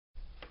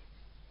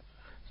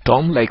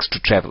Tom likes to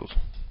travel,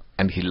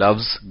 and he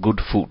loves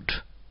good food.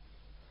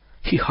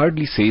 He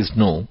hardly says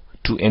no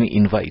to any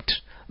invite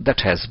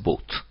that has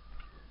both.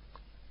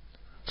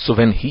 So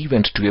when he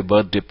went to a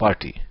birthday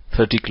party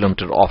 30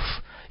 kilometers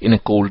off in a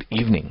cold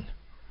evening,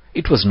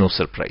 it was no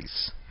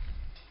surprise.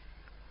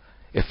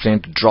 A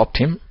friend dropped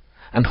him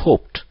and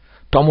hoped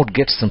Tom would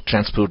get some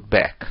transport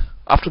back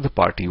after the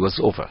party was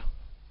over.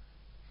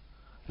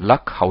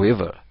 Luck,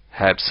 however,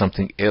 had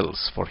something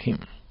else for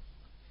him.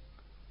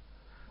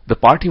 The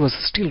party was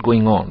still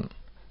going on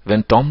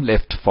when Tom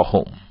left for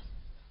home.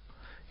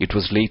 It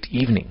was late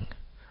evening,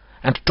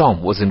 and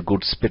Tom was in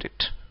good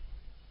spirit.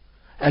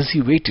 As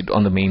he waited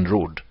on the main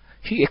road,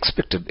 he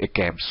expected a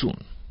cab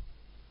soon.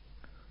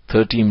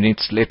 30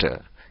 minutes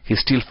later, he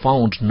still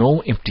found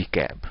no empty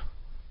cab.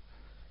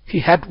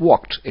 He had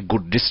walked a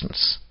good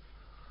distance,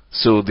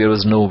 so there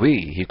was no way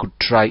he could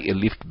try a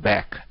lift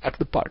back at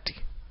the party.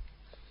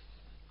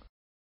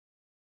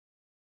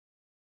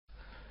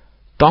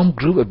 Tom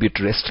grew a bit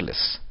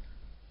restless.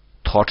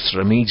 Thoughts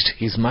rummaged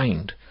his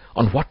mind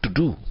on what to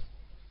do.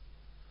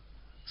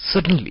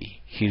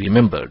 Suddenly he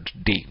remembered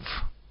Dave,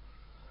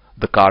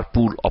 the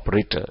carpool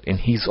operator in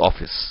his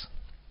office.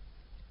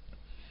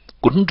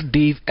 Couldn't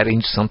Dave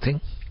arrange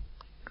something?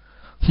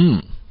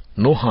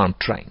 No harm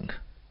trying.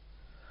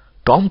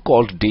 Tom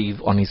called Dave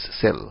on his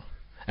cell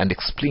and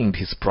explained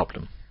his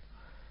problem,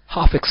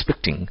 half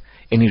expecting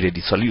any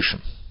ready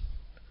solution.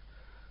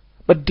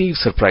 But Dave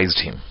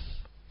surprised him.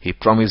 He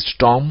promised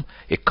Tom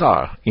a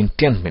car in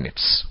 10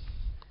 minutes.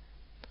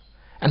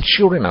 And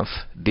sure enough,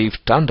 Dave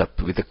turned up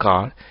with a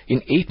car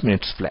in 8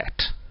 minutes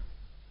flat.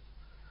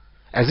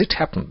 As it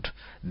happened,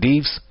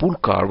 Dave's pool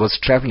car was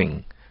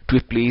traveling to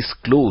a place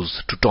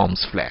close to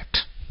Tom's flat.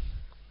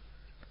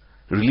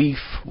 Relief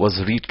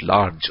was writ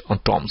large on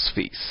Tom's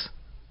face.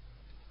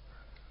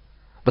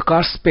 The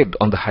car sped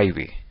on the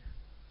highway,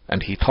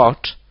 and he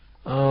thought,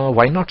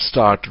 why not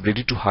start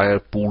ready-to-hire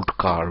pooled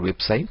car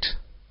website?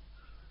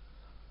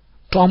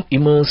 Tom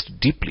immersed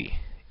deeply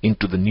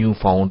into the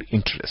newfound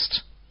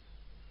interest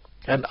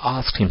and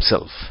asked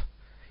himself,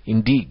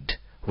 indeed,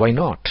 why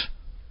not?